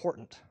aren't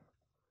important.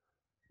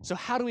 So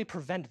how do we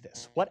prevent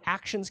this? What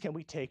actions can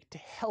we take to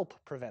help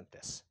prevent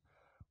this?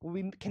 Well,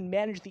 we can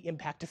manage the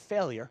impact of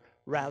failure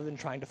rather than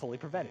trying to fully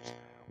prevent it.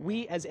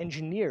 We as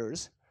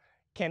engineers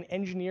can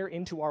engineer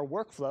into our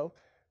workflow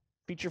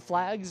feature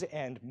flags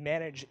and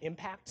manage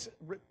impact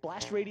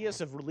blast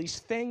radius of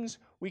released things.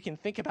 We can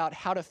think about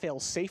how to fail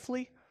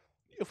safely.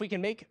 If we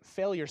can make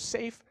failure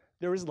safe,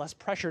 there is less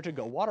pressure to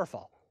go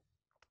waterfall.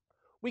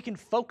 We can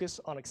focus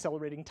on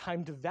accelerating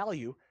time to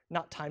value,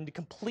 not time to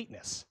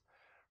completeness,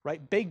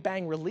 right? Big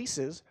bang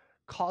releases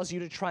cause you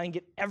to try and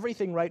get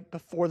everything right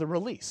before the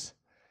release.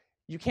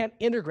 You can't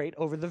integrate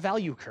over the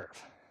value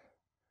curve.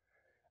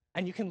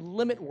 And you can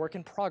limit work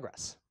in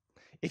progress.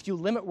 If you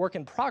limit work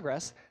in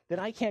progress, then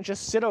I can't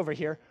just sit over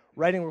here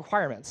writing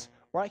requirements,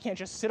 or I can't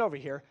just sit over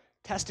here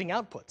testing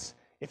outputs.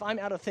 If I'm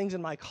out of things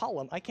in my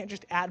column, I can't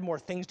just add more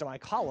things to my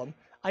column.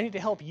 I need to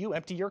help you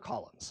empty your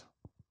columns.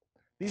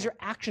 These are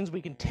actions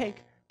we can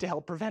take to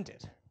help prevent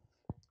it.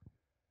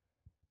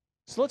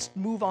 So let's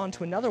move on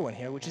to another one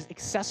here, which is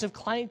excessive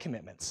client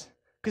commitments.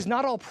 Because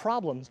not all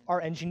problems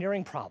are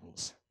engineering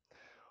problems.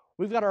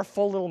 We've got our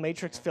full little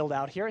matrix filled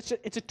out here. It's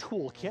a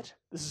toolkit.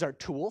 This is our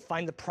tool.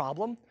 Find the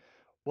problem.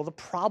 Well, the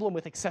problem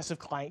with excessive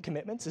client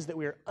commitments is that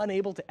we are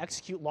unable to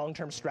execute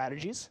long-term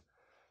strategies.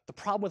 The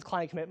problem with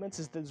client commitments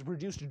is there's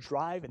reduced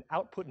drive and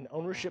output and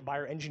ownership by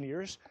our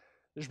engineers.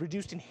 There's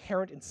reduced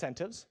inherent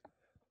incentives.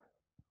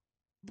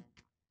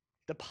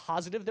 The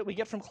positive that we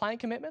get from client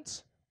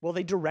commitments, well,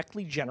 they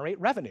directly generate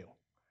revenue.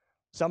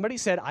 Somebody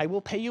said, I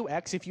will pay you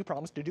X if you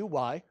promise to do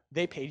Y.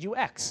 They paid you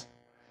X.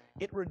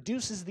 It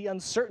reduces the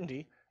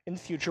uncertainty in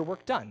future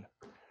work done,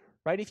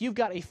 right? If you've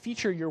got a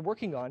feature you're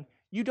working on,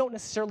 you don't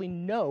necessarily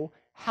know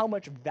how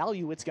much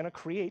value it's going to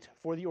create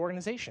for the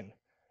organization.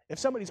 If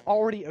somebody's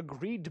already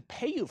agreed to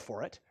pay you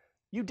for it,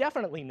 you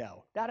definitely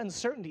know. That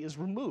uncertainty is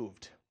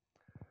removed.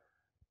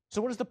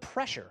 So what is the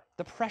pressure?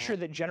 The pressure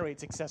that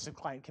generates excessive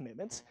client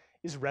commitments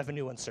is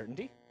revenue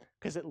uncertainty,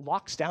 because it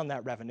locks down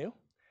that revenue.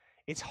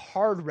 It's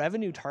hard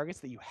revenue targets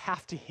that you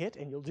have to hit,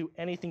 and you'll do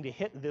anything to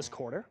hit this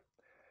quarter.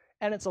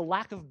 And it's a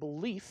lack of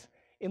belief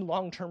in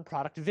long-term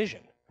product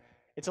vision.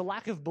 It's a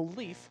lack of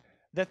belief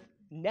that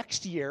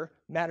next year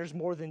matters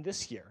more than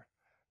this year,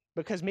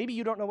 because maybe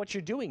you don't know what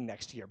you're doing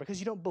next year, because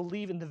you don't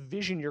believe in the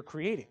vision you're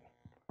creating,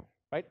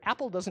 right?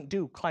 Apple doesn't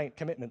do client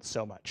commitments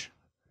so much.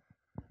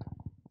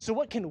 So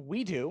what can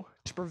we do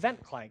to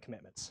prevent client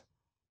commitments?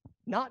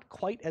 Not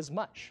quite as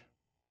much.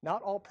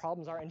 Not all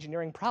problems are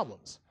engineering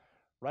problems,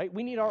 right?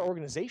 We need our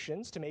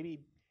organizations to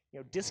maybe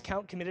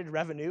discount committed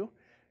revenue,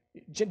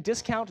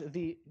 discount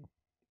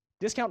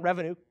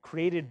revenue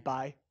created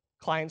by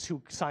clients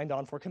who signed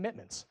on for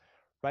commitments,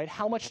 right?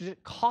 How much did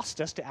it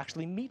cost us to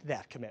actually meet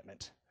that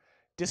commitment?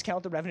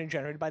 Discount the revenue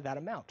generated by that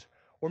amount.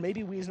 Or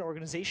maybe we as an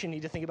organization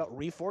need to think about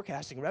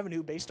reforecasting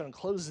revenue based on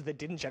closes that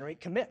didn't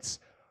generate commits.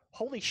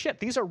 Holy shit,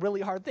 these are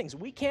really hard things.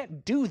 We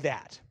can't do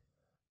that.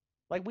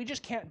 Like, we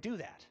just can't do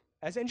that.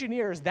 As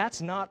engineers, that's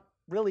not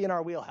really in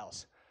our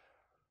wheelhouse.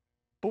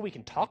 But we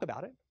can talk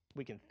about it.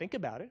 We can think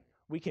about it.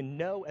 We can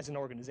know as an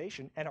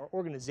organization, and our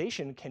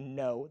organization can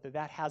know that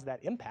that has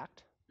that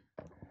impact.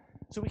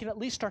 So we can at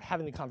least start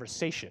having the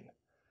conversation.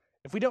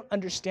 If we don't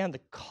understand the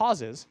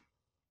causes,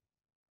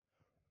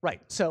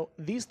 right, so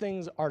these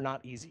things are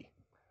not easy.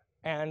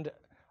 And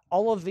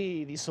all of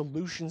the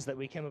solutions that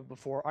we came up with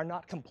before are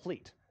not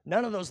complete.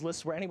 None of those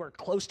lists were anywhere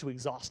close to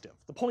exhaustive.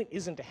 The point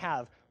isn't to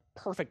have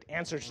perfect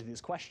answers to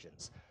these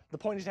questions. The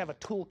point is to have a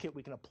toolkit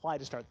we can apply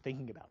to start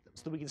thinking about them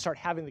so that we can start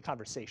having the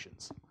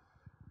conversations.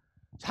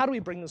 So how do we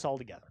bring this all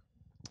together?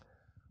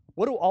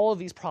 What do all of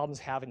these problems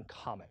have in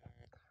common?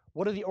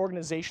 What are the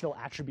organizational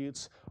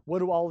attributes? What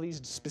do all of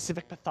these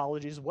specific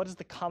pathologies? What is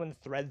the common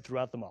thread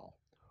throughout them all?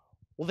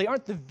 Well, they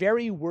aren't the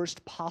very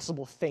worst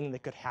possible thing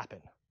that could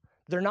happen.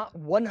 They're not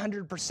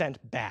 100%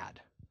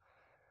 bad.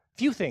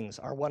 Few things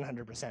are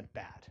 100%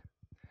 bad.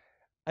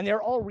 And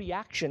they're all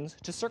reactions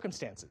to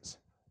circumstances.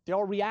 They're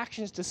all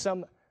reactions to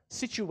some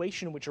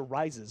situation which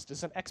arises, to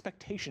some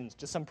expectations,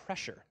 to some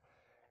pressure.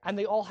 And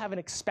they all have an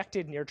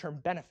expected near-term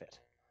benefit.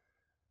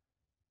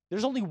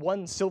 There's only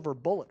one silver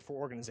bullet for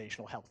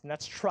organizational health, and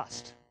that's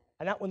trust.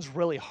 And that one's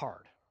really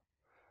hard.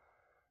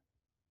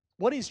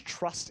 What is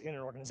trust in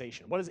an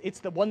organization? It's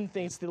the one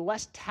thing, it's the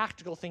less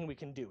tactical thing we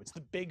can do. It's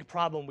the big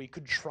problem we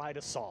could try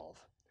to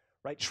solve.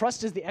 Right?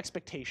 Trust is the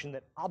expectation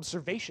that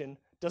observation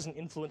doesn't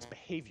influence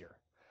behavior.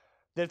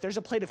 That if there's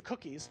a plate of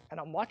cookies and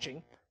I'm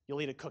watching,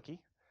 you'll eat a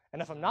cookie.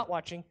 And if I'm not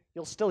watching,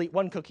 you'll still eat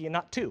one cookie and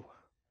not two.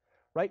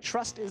 Right?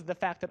 Trust is the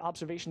fact that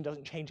observation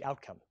doesn't change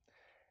outcome.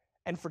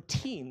 And for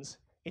teams,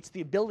 It's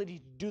the ability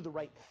to do the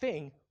right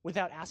thing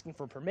without asking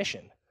for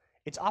permission.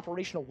 It's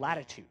operational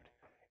latitude.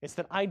 It's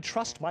that I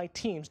trust my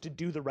teams to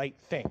do the right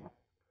thing.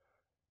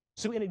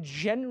 So in a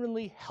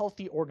genuinely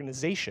healthy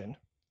organization,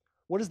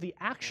 what is the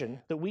action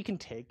that we can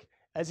take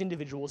as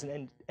individuals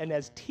and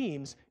as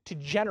teams to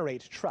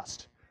generate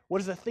trust?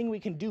 What is the thing we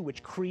can do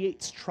which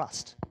creates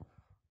trust?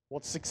 Well,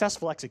 it's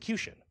successful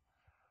execution.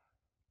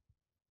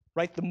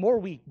 Right? The more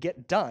we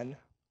get done,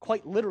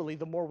 quite literally,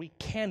 the more we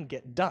can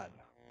get done,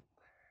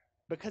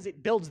 because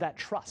it builds that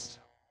trust.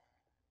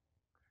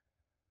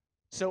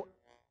 So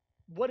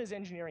what is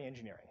engineering?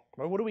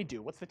 Or what do we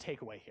do? What's the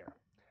takeaway here?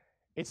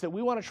 It's that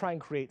we want to try and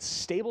create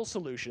stable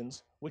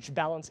solutions which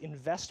balance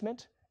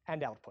investment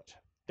and output.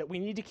 That we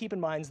need to keep in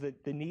mind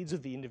the needs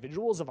of the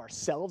individuals, of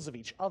ourselves, of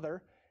each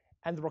other,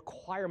 and the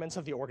requirements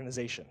of the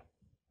organization.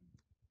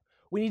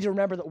 We need to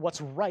remember that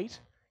what's right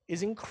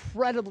is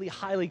incredibly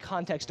highly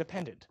context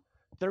dependent.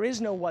 There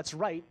is no what's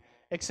right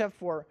except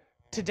for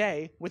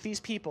today with these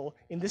people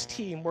in this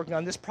team working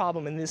on this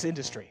problem in this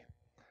industry.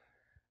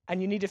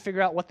 And you need to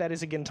figure out what that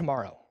is again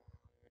tomorrow.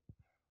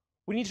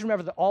 We need to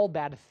remember that all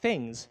bad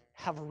things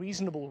have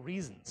reasonable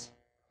reasons.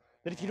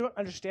 That if you don't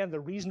understand the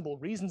reasonable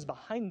reasons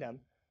behind them,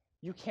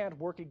 you can't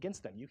work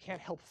against them. You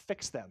can't help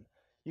fix them.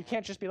 You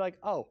can't just be like,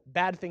 oh,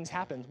 bad things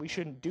happen, we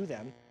shouldn't do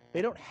them.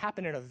 They don't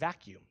happen in a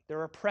vacuum.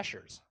 There are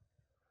pressures.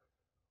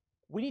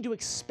 We need to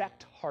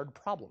expect hard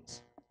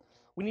problems.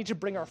 We need to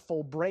bring our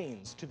full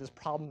brains to this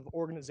problem of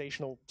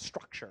organizational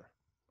structure.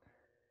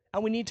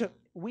 And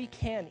we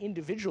can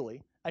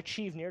individually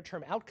achieve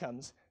near-term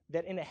outcomes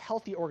that in a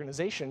healthy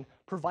organization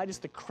provide us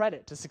the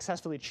credit to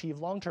successfully achieve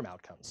long-term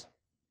outcomes.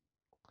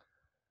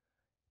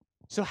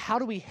 So how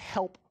do we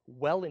help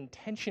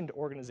well-intentioned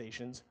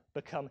organizations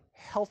become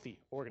healthy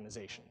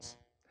organizations?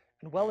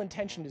 And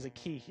well-intentioned is a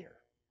key here.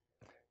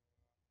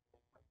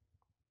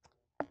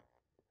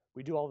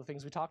 We do all the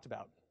things we talked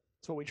about.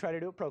 It's what we try to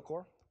do at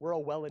Procore. We're a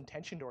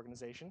well-intentioned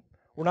organization.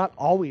 We're not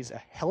always a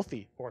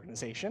healthy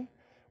organization.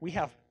 We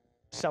have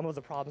some of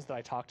the problems that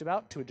I talked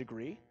about to a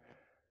degree,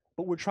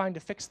 but we're trying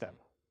to fix them.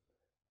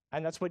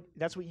 And that's what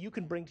you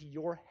can bring to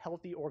your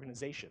healthy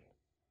organization.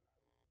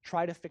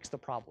 Try to fix the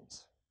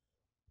problems.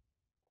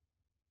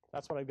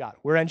 That's what I've got.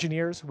 We're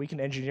engineers. We can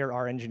engineer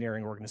our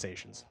engineering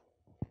organizations.